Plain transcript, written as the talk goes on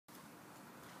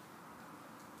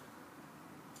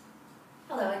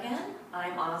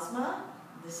Ozma.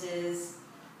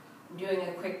 I'm doing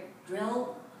a quick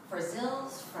drill for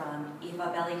Zills from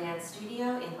Eva Bellydance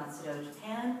Studio in Matsudo,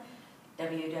 Japan.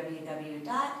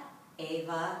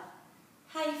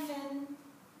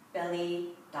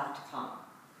 www.eva-belly.com.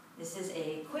 This is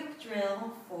a quick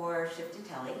drill for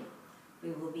Chiftetelli.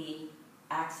 We will be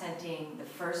accenting the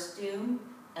first doom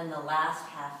and the last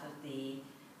half of the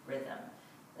rhythm.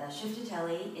 The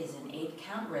Chiftetelli is an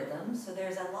 8-count rhythm, so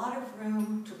there's a lot of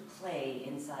room to play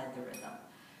inside the rhythm.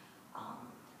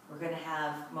 We're going to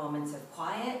have moments of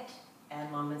quiet and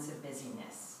moments of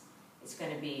busyness. It's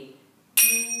going to be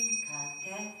doom,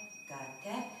 ka-te,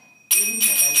 ka-te, doom,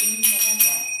 ka-te, doom,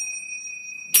 ka-te,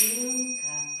 doom,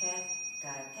 ka-te,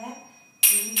 ka-te,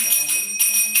 doom, ka-te, doom,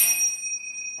 ka-te.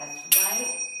 That's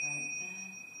right,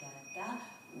 da, da, da,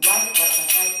 right, right,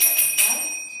 right, right,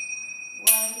 right,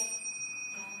 right,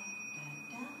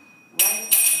 right, right.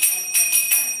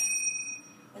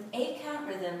 With 8-count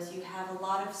rhythms, you have a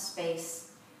lot of space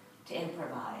to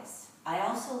improvise. I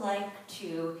also like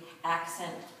to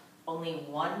accent only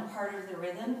one part of the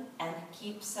rhythm and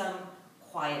keep some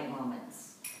quiet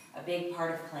moments. A big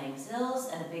part of playing Zills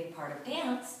and a big part of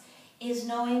dance is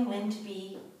knowing when to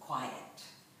be quiet,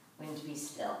 when to be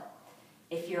still.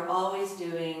 If you're always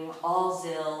doing all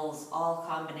Zills, all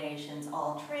combinations,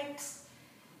 all tricks,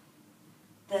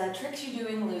 the tricks you're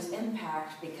doing lose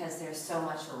impact because there's so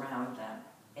much around them.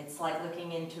 It's like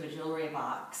looking into a jewelry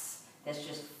box that's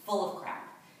just full of crap.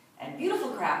 And beautiful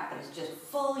crap, but it's just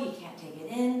full, you can't take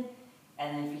it in.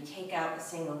 And then if you take out a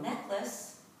single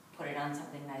necklace, put it on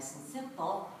something nice and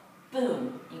simple,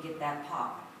 boom, you get that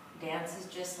pop. Dance is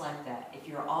just like that. If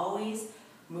you're always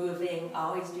moving,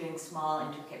 always doing small,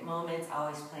 intricate moments,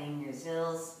 always playing your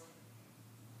Zills,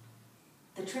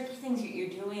 the tricky things that you're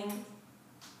doing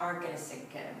aren't going to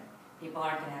sink in. People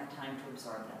aren't going to have time to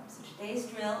absorb them. So today's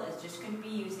drill is just going to be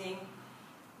using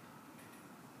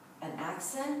an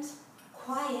accent,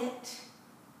 quiet,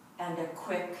 and a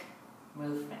quick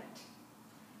movement.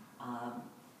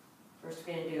 First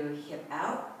we're going to do a hip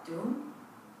out, doom,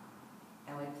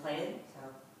 and we play it, so.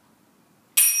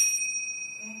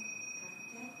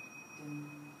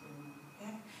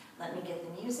 Let me get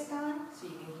the music on so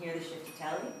you can hear the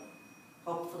Chiftetelli.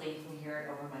 Hopefully you can hear it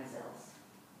over my Zills.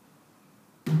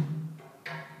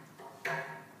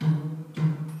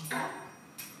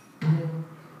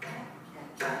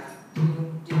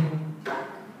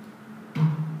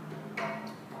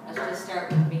 Let's just start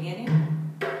with the beginning.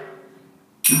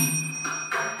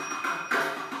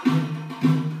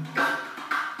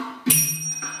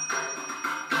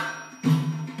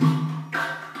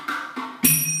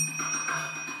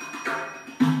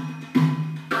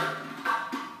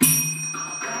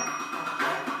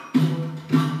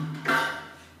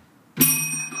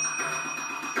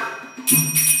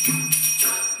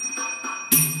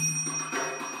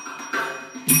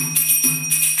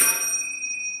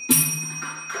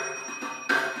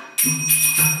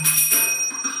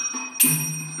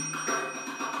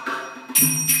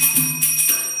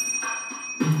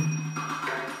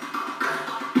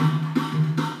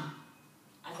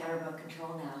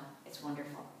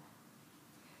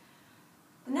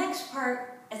 The next part,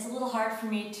 it's a little hard for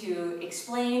me to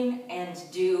explain and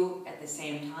do at the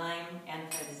same time and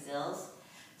play the Zills.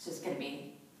 So it's going to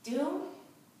be doom,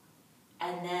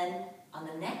 and then on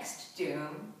the next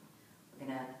doom, we're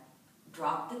going to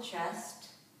drop the chest,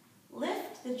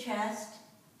 lift the chest,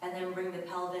 and then bring the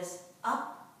pelvis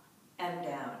up and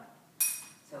down.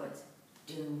 So it's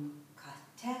doom,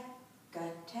 ka-te,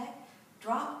 ka-te,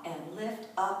 drop and lift,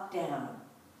 up, down.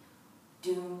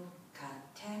 Doom,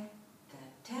 ka-te,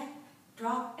 ka-te,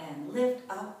 drop and lift,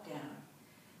 up, down.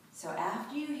 So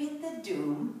after you hit the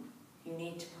doom, you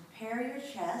need to prepare your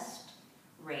chest,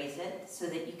 raise it so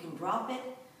that you can drop it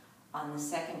on the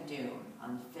second doom,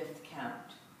 on the 5th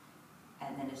count.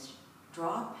 And then it's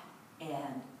drop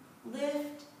and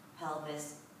lift,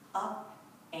 pelvis up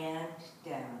and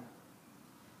down.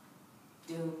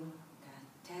 Doom,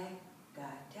 ka-te,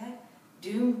 ka-te,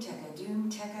 doom,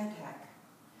 teka, tek.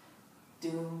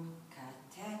 Doom,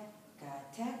 ka-te,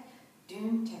 ka-te,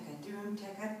 doom,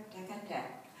 teka,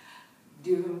 tek.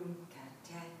 Doom,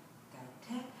 ka-te,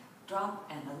 ka-te, drop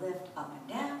and a lift up and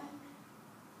down.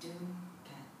 Doom,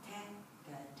 ka-te,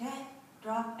 ka-te,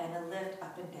 drop and a lift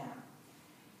up and down.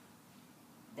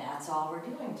 That's all we're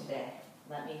doing today.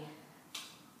 I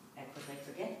quickly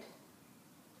forget.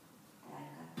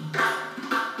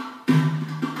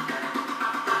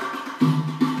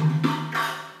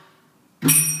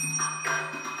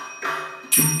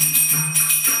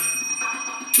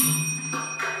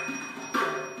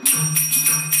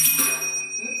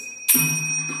 Oops.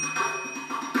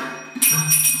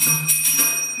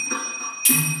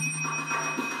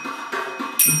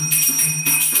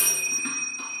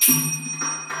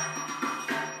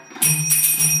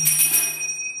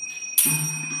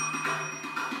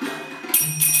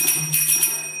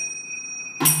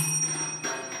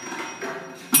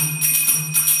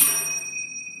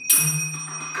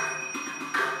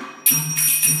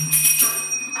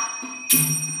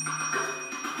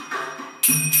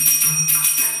 you.